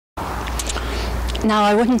Now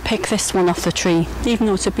I wouldn't pick this one off the tree, even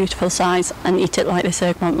though it's a beautiful size, and eat it like this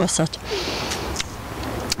Egmont russet.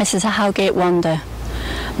 This is a Howgate wonder.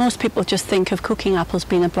 Most people just think of cooking apples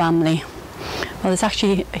being a Bramley. Well, there's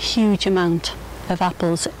actually a huge amount of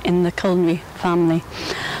apples in the Culinary family,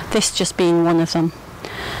 this just being one of them.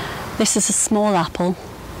 This is a small apple,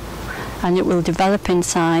 and it will develop in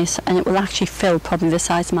size, and it will actually fill probably the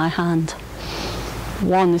size of my hand.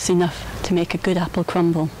 One is enough to make a good apple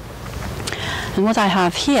crumble. And what I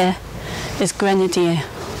have here is Grenadier.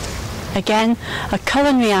 Again, a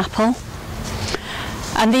Culinary apple.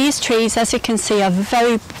 And these trees, as you can see, are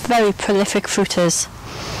very, very prolific fruiters.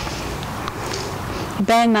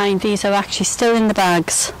 Bear in mind, these are actually still in the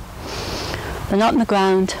bags. They're not in the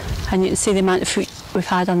ground, and you can see the amount of fruit we've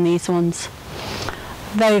had on these ones.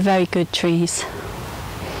 Very, very good trees.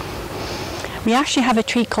 We actually have a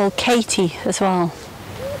tree called Katie as well,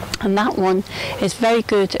 and that one is very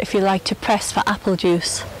good if you like to press for apple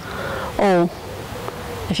juice, or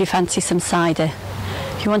if you fancy some cider.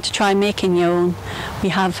 If you want to try making your own, we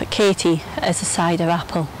have Katie as a cider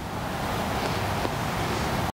apple.